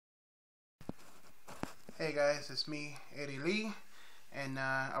Hey guys, it's me, Eddie Lee, and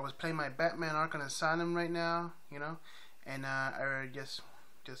I was playing my Batman Arkham Asylum right now, and I just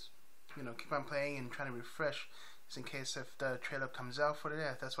keep on playing and trying to refresh, just in case if the trailer comes out for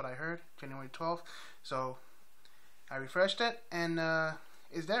today. That's what I heard, January 12th. So I refreshed it, and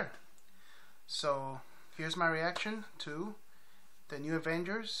it's there. So here's my reaction to the new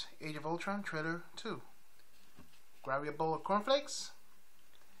Avengers: Age of Ultron trailer 2. Grab your bowl of cornflakes,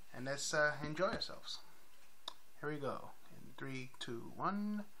 and let's enjoy ourselves. Here we go. In 3, 2,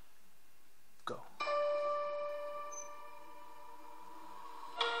 1, go.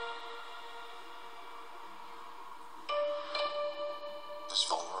 This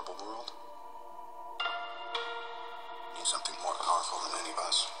vulnerable world needs something more powerful than any of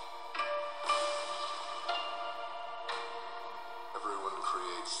us. Everyone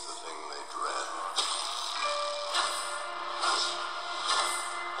creates the thing they dread.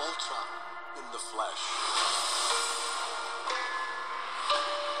 Ultron in the flesh.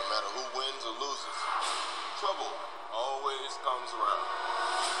 No matter who wins or loses, trouble always comes around.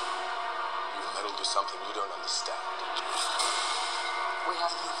 You've meddled with something you don't understand. We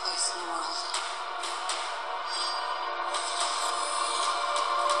have no place in the world.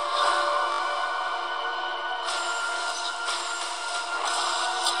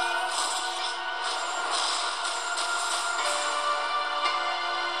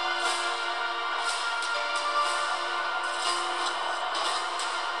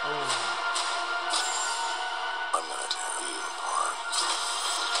 I'm gonna tear you apart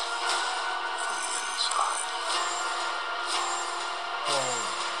from the inside.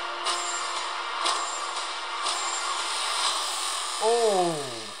 Oh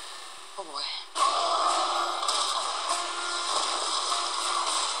boy.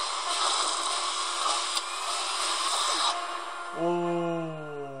 Oh.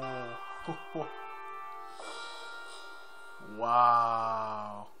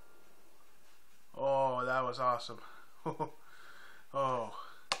 Wow. Oh, that was awesome. Oh,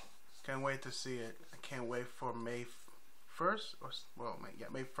 can't wait to see it. I can't wait for May 1st.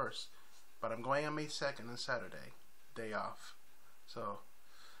 May 1st. But I'm going on May 2nd on Saturday. Day off. So,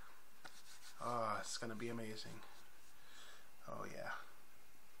 it's going to be amazing. Oh, yeah.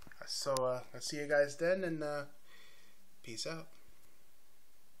 So, I'll see you guys then, and peace out.